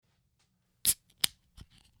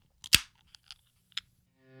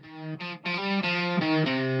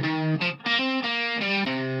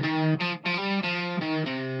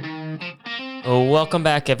welcome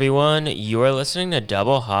back, everyone. You're listening to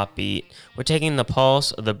Double Hop Beat. We're taking the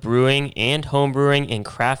pulse of the brewing and homebrewing and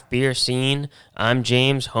craft beer scene. I'm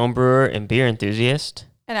James, homebrewer and beer enthusiast.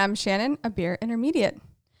 And I'm Shannon, a beer intermediate.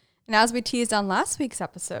 And as we teased on last week's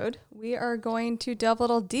episode, we are going to delve a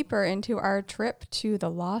little deeper into our trip to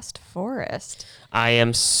the Lost Forest. I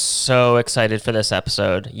am so excited for this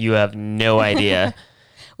episode. You have no idea.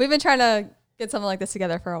 We've been trying to get something like this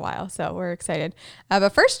together for a while, so we're excited. But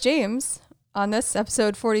first, James, on this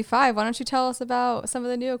episode 45, why don't you tell us about some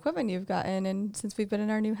of the new equipment you've gotten and since we've been in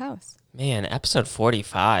our new house? Man, episode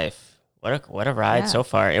 45. What a ride so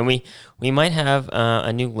far. And we might have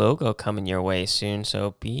a new logo coming your way soon,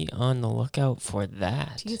 so be on the lookout for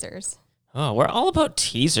that. Teasers. Oh, we're all about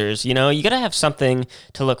teasers. You know, you got to have something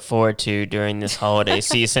to look forward to during this holiday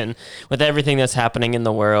season with everything that's happening in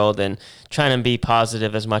the world and trying to be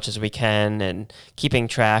positive as much as we can and keeping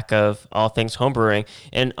track of all things homebrewing.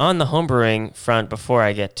 And on the homebrewing front, before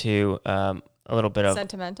I get to a little bit of...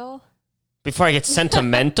 Sentimental? Before I get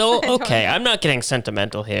sentimental? Okay, I'm not getting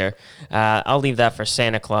sentimental here. I'll leave that for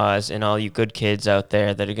Santa Claus and all you good kids out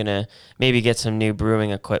there that are going to maybe get some new brewing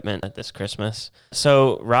equipment at this Christmas.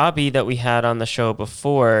 So Robbie that we had on the show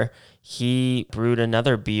before, he brewed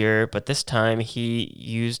another beer, but this time he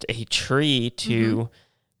used a tree to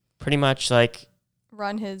pretty much like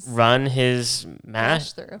run his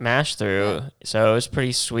mash through. Yeah. So it was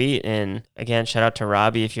pretty sweet. And again, shout out to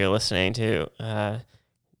Robbie if you're listening too.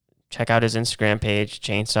 Check out his Instagram page,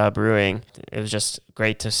 Chainsaw Brewing. It was just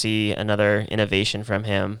great to see another innovation from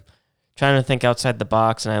him. Trying to think outside the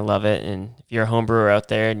box, and I love it. And if you're a home brewer out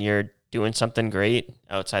there and you're doing something great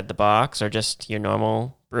outside the box or just your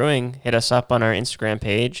normal brewing, hit us up on our Instagram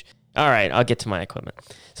page. All right, I'll get to my equipment.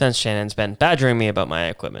 Since Shannon's been badgering me about my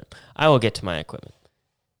equipment, I will get to my equipment.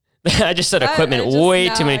 I just said equipment way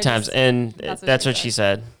too many times, and that's what she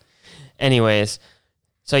said. Anyways,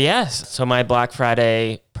 so my Black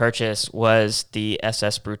Friday purchase was the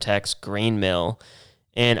SS Brewtex grain mill,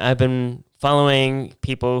 and I've been following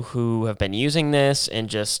people who have been using this and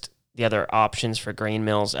just the other options for grain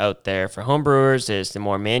mills out there for homebrewers is the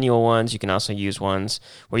more manual ones. You can also use ones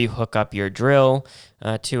where you hook up your drill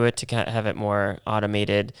to it to have it more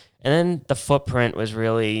automated. And then the footprint was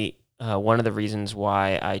really one of the reasons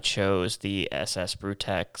why I chose the SS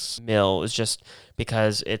Brewtex mill is just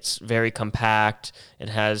because it's very compact. It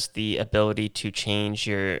has the ability to change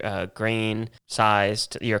your grain size,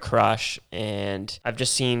 to your crush, and I've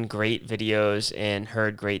just seen great videos and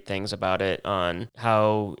heard great things about it on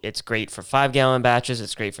how it's great for 5-gallon batches,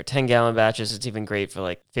 it's great for 10-gallon batches, it's even great for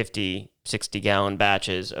like 50, 60-gallon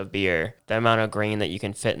batches of beer. The amount of grain that you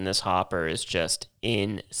can fit in this hopper is just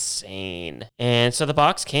insane. And so the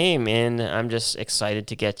box came, and I'm just excited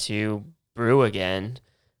to get to brew again.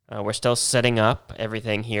 We're still setting up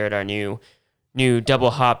everything here at our new Double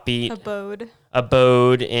Hop Beat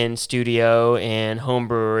abode and studio and home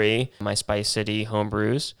brewery, my Spice City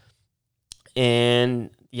Homebrews. And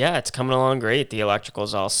yeah, it's coming along great. The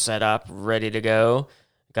electrical's all set up, ready to go.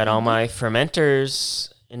 Got all my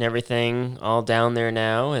fermenters and everything all down there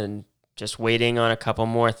now, and just waiting on a couple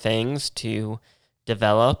more things to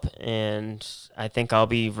develop. And I think I'll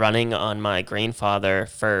be running on my Grainfather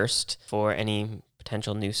first for any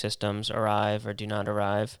potential new systems arrive or do not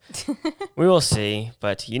arrive. We will see,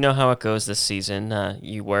 but you know how it goes this season.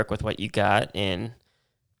 You work with what you got, and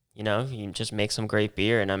you just make some great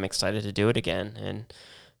beer, and I'm excited to do it again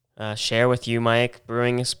and share with you my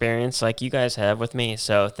brewing experience like you guys have with me.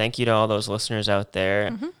 So thank you to all those listeners out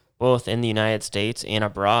there, both in the United States and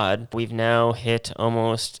abroad. We've now hit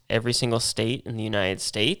almost every single state in the United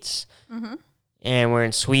States. And we're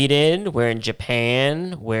in Sweden, we're in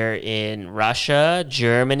Japan, we're in Russia,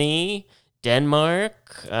 Germany,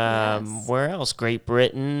 Denmark, where else? Great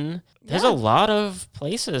Britain. There's a lot of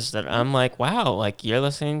places that I'm like, wow, like you're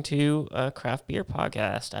listening to a craft beer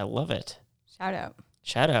podcast. I love it. Shout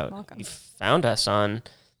out. Welcome. You found us on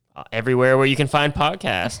everywhere where you can find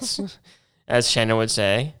podcasts, as Shannon would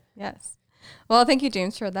say. Yes. Well, thank you,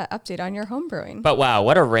 James, for that update on your home brewing. But wow,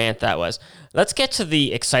 what a rant that was. Let's get to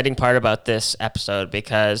the exciting part about this episode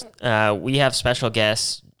because we have special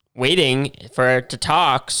guests waiting to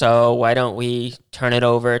talk. So why don't we turn it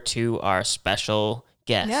over to our special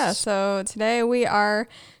guest? Yeah, so today we are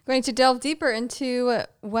going to delve deeper into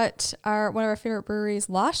what one of our favorite breweries,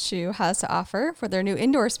 Lost Shoe, has to offer for their new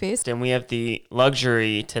indoor space. And we have the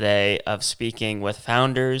luxury today of speaking with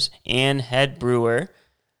founders and head brewer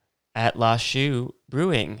at Lost Shoe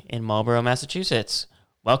Brewing in Marlborough, Massachusetts.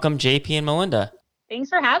 Welcome, JP and Melinda. Thanks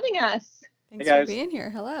for having us. Thanks for being here.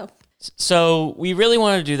 Hello. So we really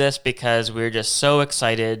wanted to do this because we're just so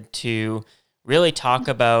excited to really talk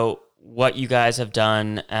about what you guys have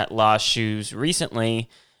done at Lost Shoes recently.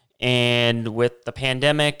 And with the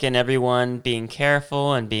pandemic and everyone being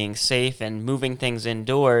careful and being safe and moving things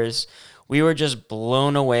indoors, we were just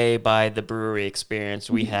blown away by the brewery experience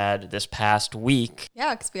we had this past week.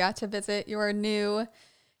 Yeah, because we got to visit your new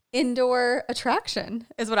indoor attraction,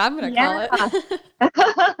 is what I'm going to call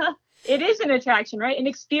it. It is an attraction, right? An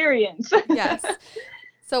experience. Yes.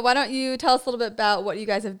 So why don't you tell us a little bit about what you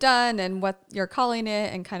guys have done and what you're calling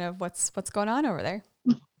it and kind of what's going on over there?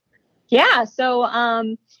 Yeah.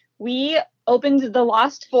 So we opened the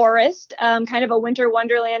Lost Forest, kind of a winter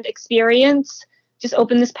wonderland experience. Just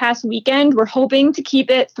opened this past weekend. We're hoping to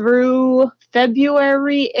keep it through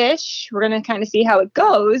February-ish. We're going to kind of see how it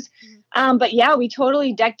goes. But yeah, we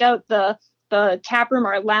totally decked out the tap room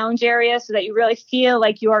or lounge area so that you really feel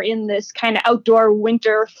like you are in this kind of outdoor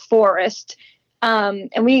winter forest.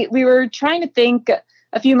 And we were trying to think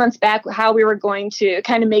a few months back how we were going to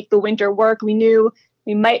kind of make the winter work. We knew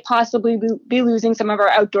we might possibly be losing some of our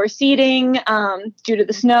outdoor seating due to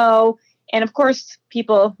the snow. And of course,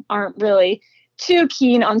 people aren't really too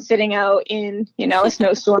keen on sitting out in, a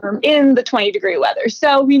snowstorm in the 20-degree weather.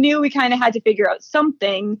 So we knew we kind of had to figure out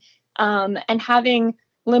something. And having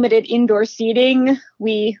limited indoor seating,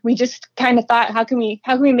 we just kind of thought, how can we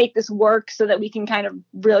make this work so that we can kind of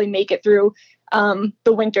really make it through the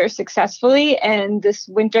winter successfully? And this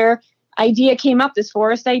winter idea came up, this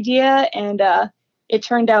forest idea, and it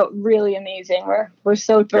turned out really amazing. We're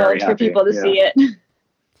so thrilled for people to see it.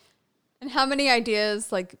 And how many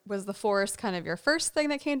ideas, was the forest kind of your first thing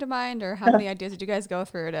that came to mind, or how many ideas did you guys go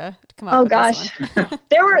through to come up with this one?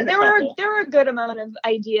 there were a good amount of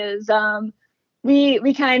ideas.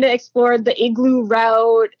 We kind of explored the igloo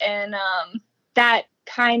route, and that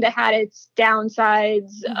kind of had its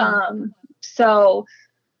downsides. Mm-hmm. So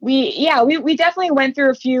we definitely went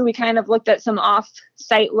through a few. We kind of looked at some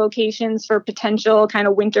off-site locations for potential kind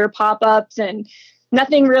of winter pop-ups, and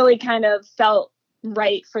nothing really kind of felt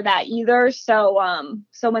right for that either. So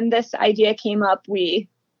when this idea came up,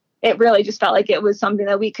 it really just felt like it was something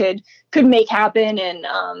that we could make happen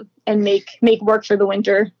and make work for the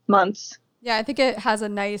winter months. Yeah, I think it has a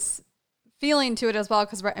nice feeling to it as well,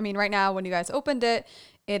 because right now when you guys opened it,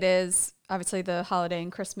 it is obviously the holiday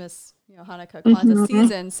and Christmas, Hanukkah, Kwanzaa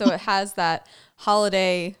season, so it has that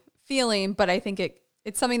holiday feeling, but I think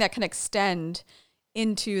it's something that can extend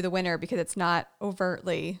into the winter because it's not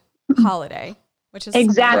overtly holiday. Which is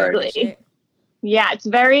exactly. Yeah, it's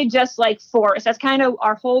very just like forest. That's kind of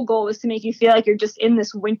our whole goal, is to make you feel like you're just in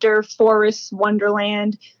this winter forest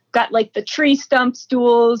wonderland. Got like the tree stump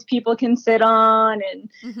stools people can sit on, and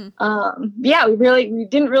we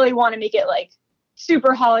didn't really want to make it like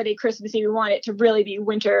super holiday Christmassy. We want it to really be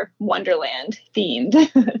winter wonderland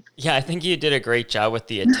themed. Yeah, I think you did a great job with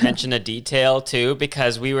the attention to detail too,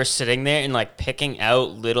 because we were sitting there and picking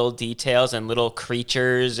out little details and little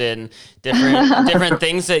creatures and different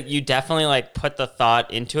things that you definitely put the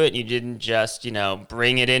thought into it. You didn't just,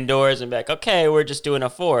 bring it indoors and be like, okay, we're just doing a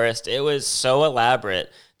forest. It was so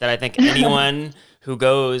elaborate that I think anyone who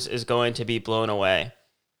goes is going to be blown away.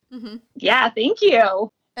 Mm-hmm. Yeah, thank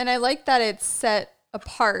you. And I like that it's set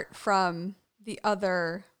apart from the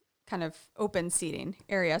other kind of open seating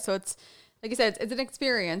area. So it's, like you said, it's an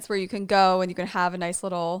experience where you can go and you can have a nice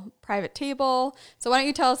little private table. So why don't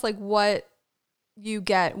you tell us what you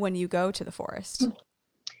get when you go to the forest?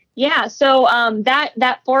 Yeah, so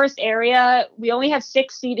that forest area, we only have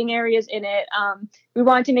 6 seating areas in it. We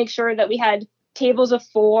wanted to make sure that we had tables of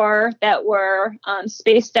 4 that were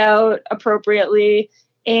spaced out appropriately,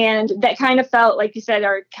 and that kind of felt, like you said,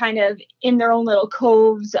 are kind of in their own little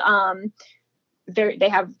coves. They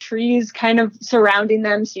have trees kind of surrounding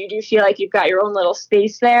them, so you do feel like you've got your own little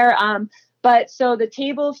space there. But so the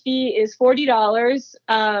table fee is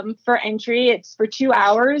 $40 for entry. It's for 2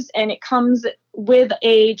 hours, and it comes with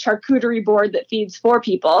a charcuterie board that feeds 4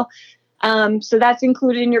 people. So that's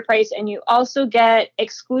included in your price, and you also get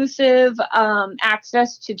exclusive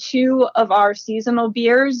access to 2 of our seasonal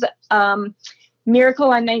beers.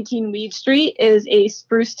 Miracle on 19 Weed Street is a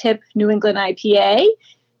Spruce Tip New England IPA.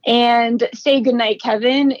 And Say Goodnight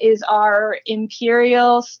Kevin is our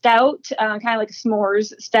Imperial Stout, kind of like a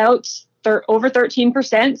s'mores stout, over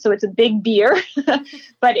 13%. So it's a big beer,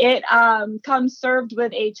 but it comes served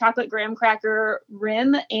with a chocolate graham cracker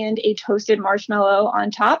rim and a toasted marshmallow on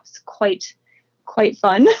top. It's quite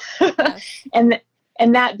fun.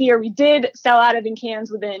 And that beer we did sell out of in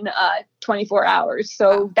cans within 24 hours.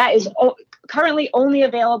 So that is currently only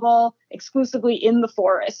available exclusively in the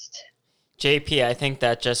forest. JP, I think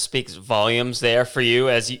that just speaks volumes there for you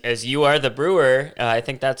as you are the brewer. I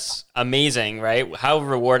think that's amazing, right? How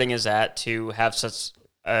rewarding is that to have such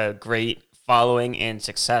a great following and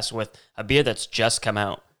success with a beer that's just come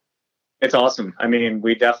out. It's awesome. I mean,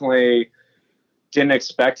 we definitely didn't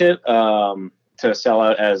expect it to sell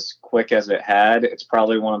out as quick as it had. It's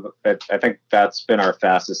probably I think that's been our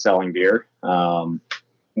fastest selling beer.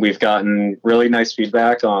 We've gotten really nice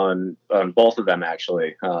feedback on both of them,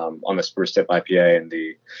 actually, on the Spruce Tip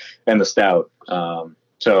IPA and the Stout.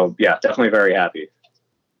 So yeah, definitely very happy.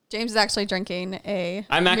 James is actually drinking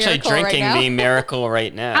I'm actually drinking the Miracle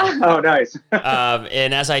right now. Oh, nice.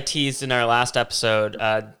 And as I teased in our last episode,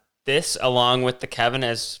 this, along with the Kevin,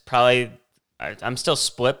 is probably, I'm still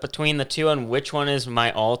split between the two on which one is one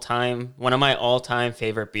of my all-time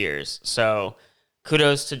favorite beers. So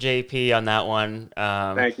kudos to JP on that one.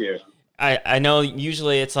 Thank you. I know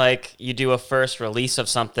usually it's like you do a first release of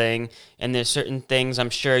something and there's certain things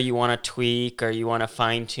I'm sure you want to tweak or you want to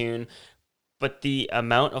fine tune, but the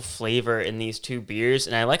amount of flavor in these two beers,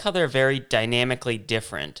 and I like how they're very dynamically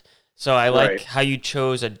different. So I like how you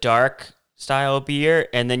chose a dark style beer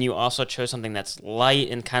and then you also chose something that's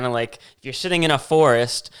light and kind of like if you're sitting in a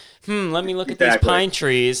forest, let me look at these pine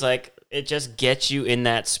trees. Like it just gets you in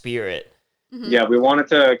that spirit. Mm-hmm. Yeah, we wanted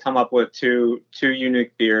to come up with two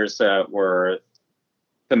unique beers that were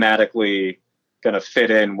thematically going to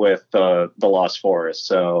fit in with the Lost Forest.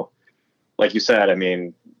 So, like you said, I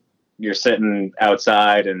mean, you're sitting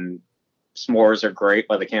outside and s'mores are great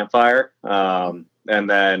by the campfire, and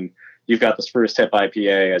then you've got the Spruce Tip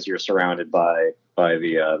IPA as you're surrounded by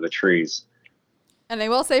the trees. And I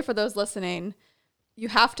will say for those listening, you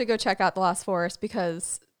have to go check out the Lost Forest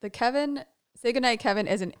because the Say Goodnight, Kevin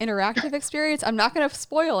is an interactive experience. I'm not going to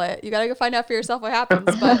spoil it. You got to go find out for yourself what happens,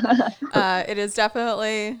 but it is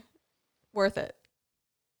definitely worth it,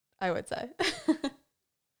 I would say.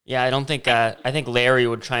 Yeah, I think Larry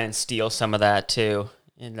would try and steal some of that too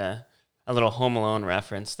in a little Home Alone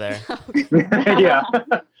reference there. Yeah.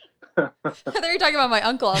 I thought you were talking about my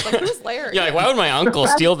uncle. I was like, who's Larry? Yeah, like, why would my uncle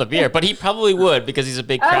steal the beer? But he probably would because he's a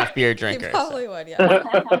big craft beer drinker. He probably would, yeah.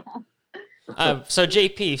 So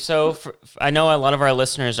JP, I know a lot of our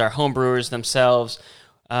listeners are home brewers themselves.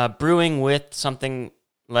 Brewing with something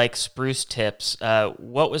like Spruce Tips,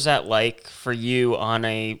 what was that like for you on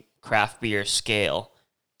a craft beer scale?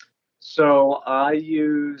 So I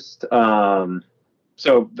used the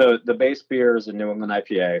base beer is a New England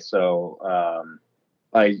IPA. So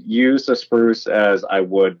I used the spruce as I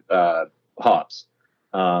would hops.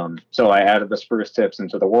 So I added the Spruce Tips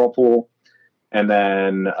into the whirlpool. And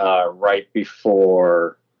then right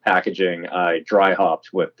before packaging, I dry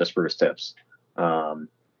hopped with the Spruce Tips.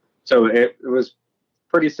 So it was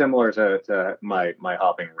pretty similar to my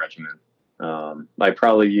hopping regimen.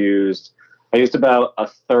 I used about a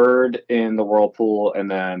third in the whirlpool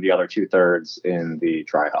and then the other 2/3 in the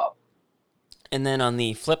dry hop. And then on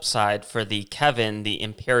the flip side for the Kevin, the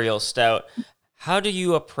Imperial Stout, how do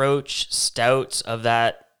you approach stouts of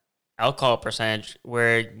that alcohol percentage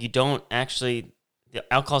where you don't actually, the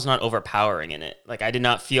alcohol's not overpowering in it? Like I did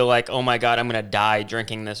not feel like, oh my God, I'm going to die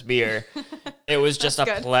drinking this beer. It was just a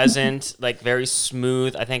pleasant, like very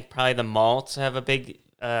smooth. I think probably the malts have a big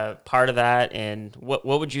part of that. And what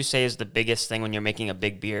would you say is the biggest thing when you're making a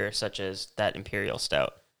big beer such as that Imperial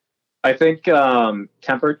Stout? I think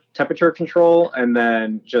temperature control and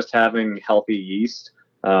then just having healthy yeast.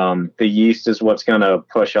 The yeast is what's going to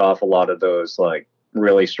push off a lot of those like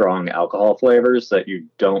really strong alcohol flavors that you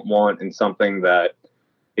don't want in something that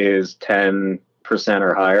is 10%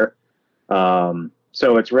 or higher.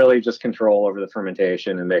 So it's really just control over the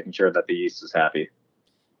fermentation and making sure that the yeast is happy.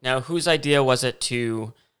 Now, whose idea was it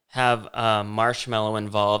to have marshmallow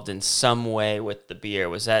involved in some way with the beer?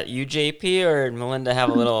 Was that you, JP, or did Melinda have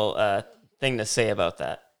a little thing to say about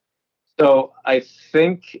that? So I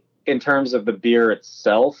think in terms of the beer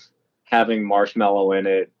itself, having marshmallow in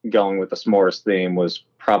it, going with the s'mores theme was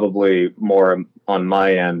probably more on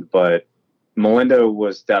my end, but Melinda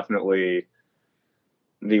was definitely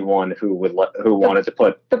the one who wanted to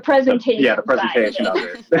put the presentation. The presentation of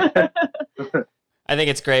it. I think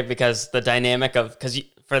it's great because the dynamic of,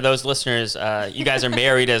 for those listeners, you guys are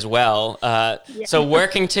married as well. Yeah. So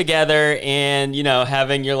working together and,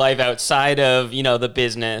 having your life outside of, the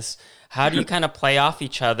business, how do you kind of play off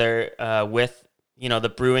each other with,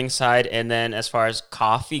 the brewing side and then as far as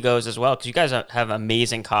coffee goes as well? Because you guys have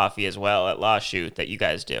amazing coffee as well at La Chute that you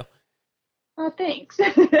guys do. Oh, thanks.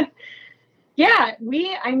 Yeah,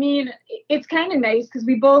 it's kind of nice because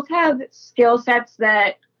we both have skill sets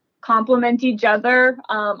that complement each other.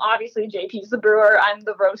 Obviously, JP's the brewer, I'm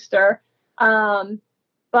the roaster.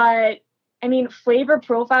 But flavor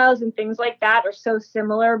profiles and things like that are so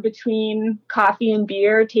similar between coffee and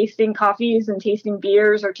beer, tasting coffees and tasting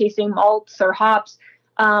beers or tasting malts or hops.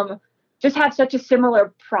 just have such a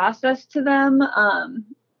similar process to them,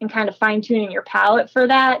 and kind of fine tuning your palate for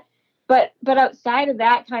that. But outside of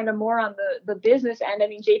that, kind of more on the business end, I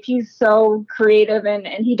mean, JP's so creative, and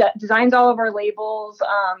he designs all of our labels.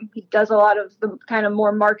 He does a lot of the kind of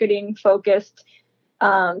more marketing focused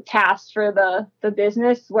tasks for the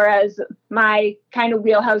business, whereas my kind of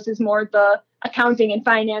wheelhouse is more the accounting and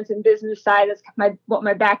finance and business side. That's what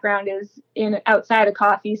my background is in outside of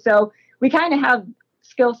coffee. So we kind of have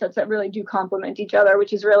skill sets that really do complement each other,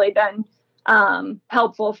 which has really been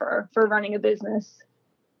helpful for running a business.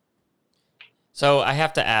 So I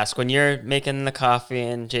have to ask, when you're making the coffee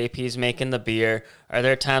and JP's making the beer, are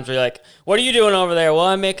there times where you're like, what are you doing over there? Well,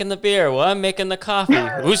 I'm making the beer. Well, I'm making the coffee.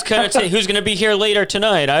 Who's gonna be here later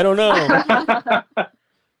tonight? I don't know.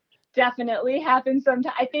 Definitely happens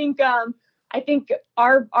sometimes. I think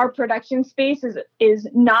our production space is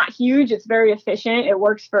not huge. It's very efficient. It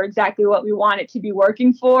works for exactly what we want it to be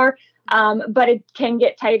working for. But it can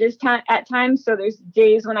get tight at times. So there's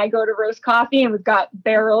days when I go to roast coffee and we've got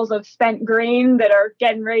barrels of spent grain that are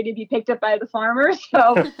getting ready to be picked up by the farmers.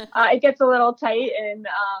 So it gets a little tight, and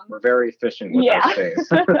we're very efficient with our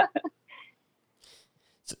space.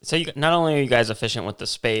 So not only are you guys efficient with the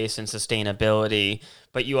space and sustainability,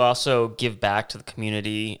 but you also give back to the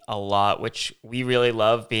community a lot, which we really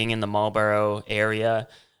love being in the Marlboro area.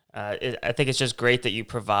 I think it's just great that you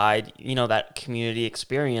provide, that community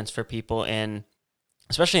experience for people, and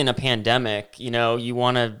especially in a pandemic, you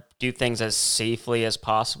want to do things as safely as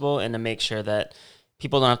possible and to make sure that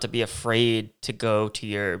people don't have to be afraid to go to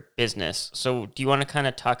your business. So do you want to kind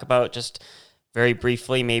of talk about, just very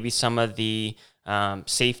briefly, maybe some of the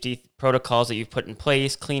safety protocols that you've put in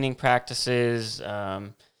place, cleaning practices,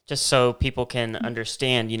 just so people can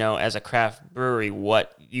understand, as a craft brewery,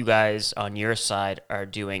 what you guys on your side are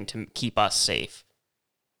doing to keep us safe?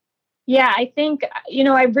 Yeah, I think,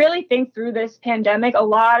 I really think through this pandemic, a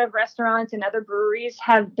lot of restaurants and other breweries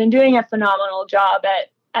have been doing a phenomenal job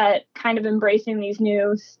at kind of embracing these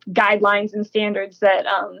new guidelines and standards that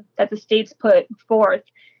the states put forth.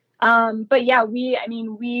 But yeah,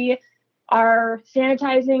 we are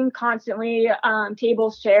sanitizing constantly,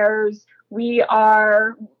 tables, chairs. We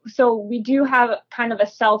do have kind of a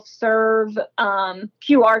self-serve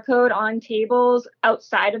QR code on tables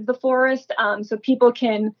outside of the forest, so people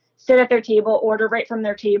can sit at their table, order right from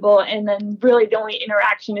their table, and then really the only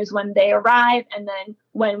interaction is when they arrive and then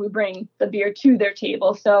when we bring the beer to their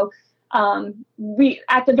table. So we,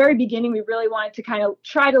 at the very beginning, we really wanted to kind of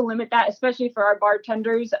try to limit that, especially for our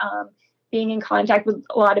bartenders. Being in contact with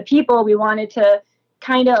a lot of people, we wanted to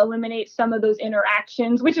kind of eliminate some of those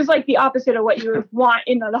interactions, which is like the opposite of what you would want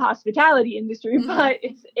in the hospitality industry. But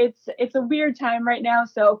it's a weird time right now,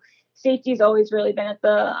 so safety has always really been at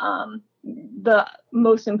the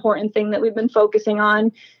most important thing that we've been focusing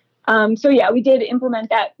on. So yeah, we did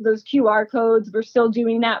implement those QR codes. We're still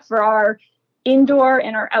doing that for our indoor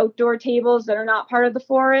and our outdoor tables that are not part of the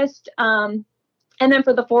forest. And then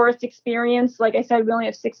for the forest experience, like I said, we only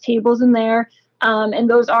have 6 tables in there, and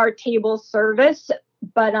those are table service.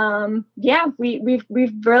 But yeah, we've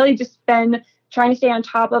really just been trying to stay on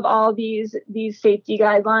top of all these safety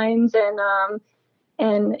guidelines,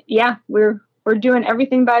 and yeah, we're doing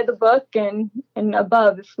everything by the book and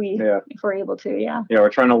above if we're able to. Yeah, we're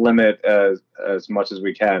trying to limit as much as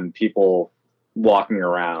we can people walking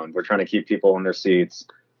around. We're trying to keep people in their seats,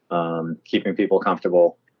 keeping people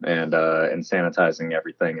comfortable, and sanitizing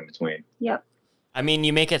everything in between. Yep. I mean,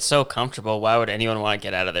 you make it so comfortable. Why would anyone want to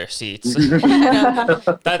get out of their seats?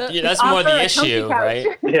 That's more the issue, right?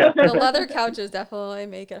 Yeah. The leather couches definitely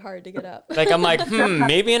make it hard to get up. Like, I'm like,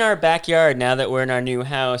 maybe in our backyard, now that we're in our new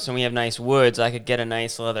house and we have nice woods, I could get a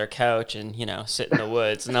nice leather couch and, sit in the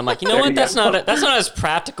woods. And I'm like, you know what? That's not as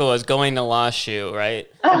practical as going to LaShu, right?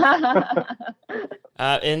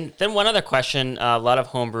 And then one other question a lot of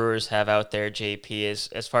homebrewers have out there, JP, is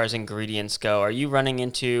as far as ingredients go. Are you running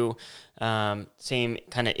into same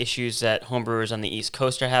kind of issues that homebrewers on the East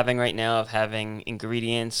Coast are having right now, of having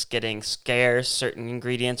ingredients getting scarce, certain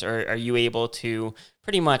ingredients, or are you able to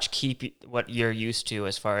pretty much keep what you're used to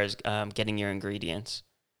as far as getting your ingredients?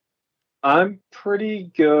 I'm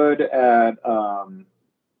pretty good at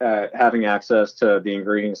having access to the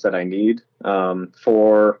ingredients that I need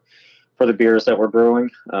for the beers that we're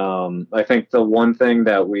brewing. I think the one thing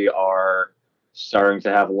that we are starting to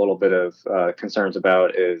have a little bit of concerns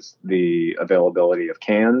about is the availability of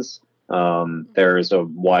cans. There is a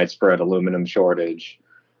widespread aluminum shortage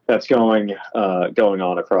that's going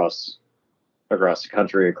on across the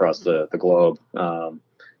country, across the globe.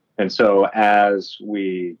 And so as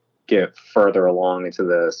we get further along into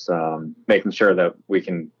this, making sure that we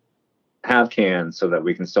can have cans so that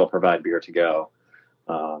we can still provide beer to go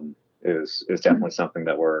is definitely something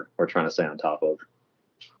that we're trying to stay on top of.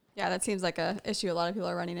 Yeah, that seems like a issue a lot of people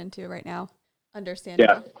are running into right now.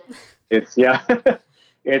 Understandable. Yeah,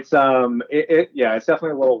 it's definitely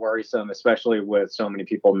a little worrisome, especially with so many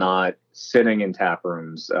people not sitting in tap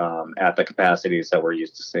rooms at the capacities that we're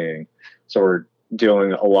used to seeing. So we're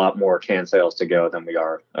doing a lot more can sales to go than we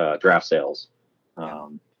are draft sales. I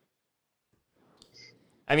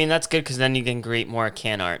mean, that's good because then you can create more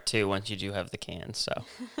can art too once you do have the cans. So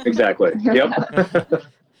exactly. Yep.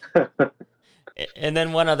 And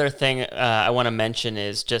then one other thing I want to mention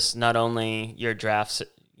is just not only your drafts,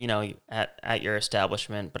 at your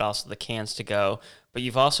establishment, but also the cans to go. But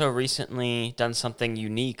you've also recently done something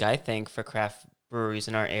unique, I think, for craft breweries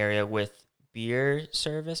in our area with beer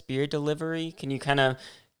service, beer delivery. Can you kind of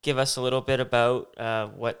give us a little bit about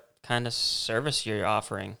what kind of service you're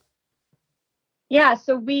offering? Yeah,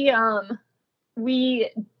 so we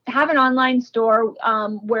have an online store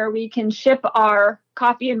where we can ship our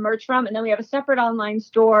coffee and merch from, and then we have a separate online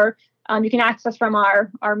store you can access from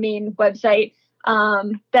our main website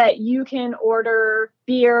that you can order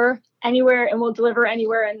beer anywhere, and we'll deliver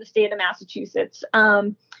anywhere in the state of Massachusetts.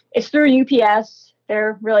 It's through UPS.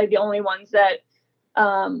 They're really the only ones that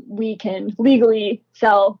we can legally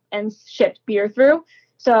sell and ship beer through.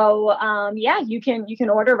 So, you can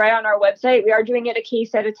order right on our website. We are doing it a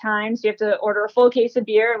case at a time. So you have to order a full case of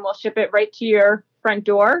beer and we'll ship it right to your front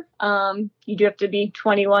door. You do have to be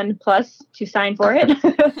 21 plus to sign for it,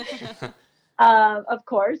 of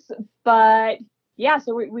course. But yeah,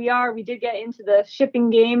 so we did get into the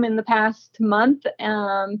shipping game in the past month,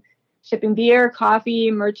 shipping beer,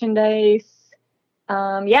 coffee, merchandise.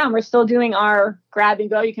 And we're still doing our grab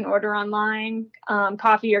and go. You can order online,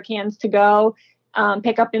 coffee or cans to go.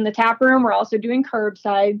 Pick up in the tap room. We're also doing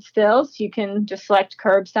curbside still, so you can just select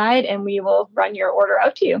curbside and we will run your order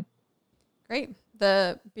out to you. Great.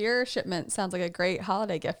 The beer shipment sounds like a great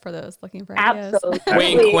holiday gift for those looking for ideas. Absolutely.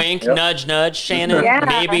 Wink, wink, yep. Nudge, nudge, Shannon,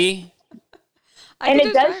 maybe. And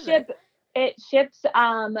it does ship. It ships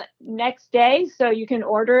next day, so you can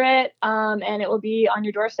order it and it will be on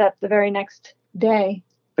your doorstep the very next day.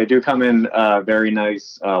 They do come in very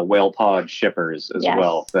nice whale pod shippers as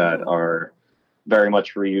well that are very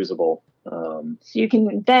much reusable. So you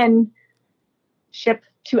can then ship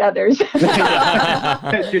to others. Should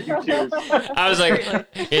you choose. I was like,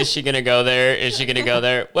 is she going to go there? Is she going to go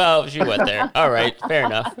there? Well, she went there. All right, fair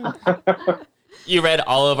enough. You read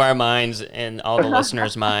all of our minds and all the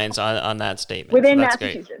listeners' minds on that statement. Within so that's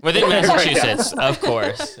Massachusetts. Great. Within Massachusetts, of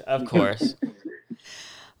course. Of course.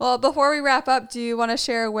 Well, before we wrap up, do you want to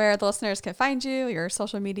share where the listeners can find you, your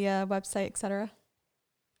social media, website, etc.?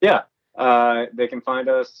 Yeah. They can find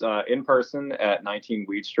us in person at 19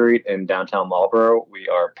 Weed Street in downtown Marlboro. We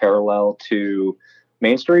are parallel to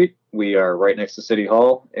Main Street. We are right next to City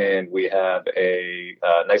Hall, and we have a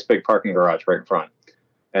nice big parking garage right in front.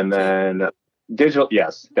 And then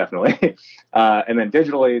yes, definitely. And then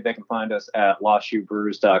digitally, they can find us at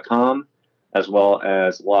LostShoeBrews.com, as well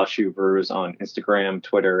as Lost Shoe Brews on Instagram,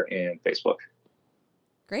 Twitter, and Facebook.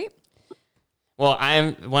 Great. Well,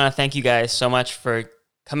 I want to thank you guys so much for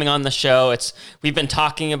coming on the show. We've been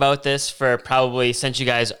talking about this for probably since you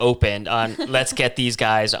guys opened on let's get these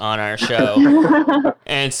guys on our show.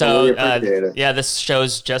 And so, this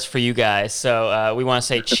show's just for you guys. So we want to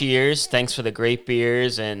say cheers. Thanks for the great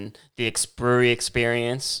beers and the brewery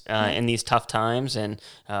experience in these tough times. And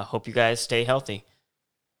hope you guys stay healthy.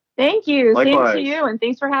 Thank you. Likewise. Same to you. And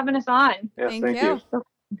thanks for having us on. Yes, thank you. Well,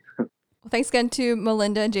 thanks again to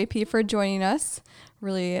Melinda and JP for joining us.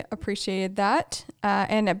 Really appreciated that.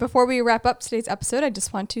 And before we wrap up today's episode, I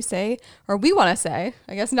just want to say, or we want to say,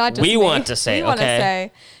 I guess not just we me, want to say, we want to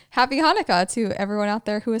say Happy Hanukkah to everyone out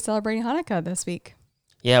there who is celebrating Hanukkah this week.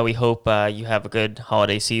 Yeah, we hope you have a good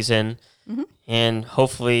holiday season and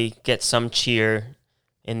hopefully get some cheer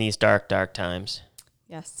in these dark, dark times.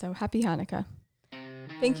 Yes, so happy Hanukkah.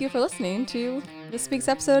 Thank you for listening to this week's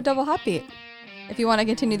episode of Double Hop Beat. If you want to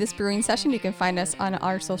continue this brewing session, you can find us on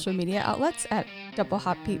our social media outlets at Double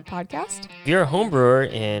Hop Beat Podcast. If you're a home brewer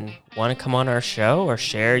and want to come on our show or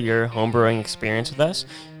share your home brewing experience with us,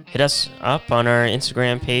 hit us up on our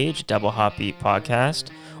Instagram page, Double Hop Beat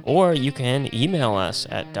Podcast, or you can email us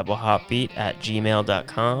at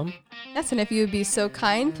doublehopbeat@gmail.com. Yes, and if you would be so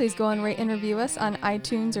kind, please go and rate and review us on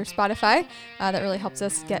iTunes or Spotify. That really helps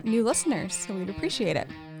us get new listeners, so we'd appreciate it.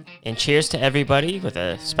 And cheers to everybody with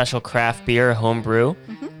a special craft beer home brew.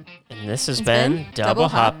 And this has been Double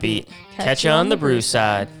Hop Beat. Catch you on the brew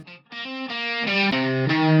side.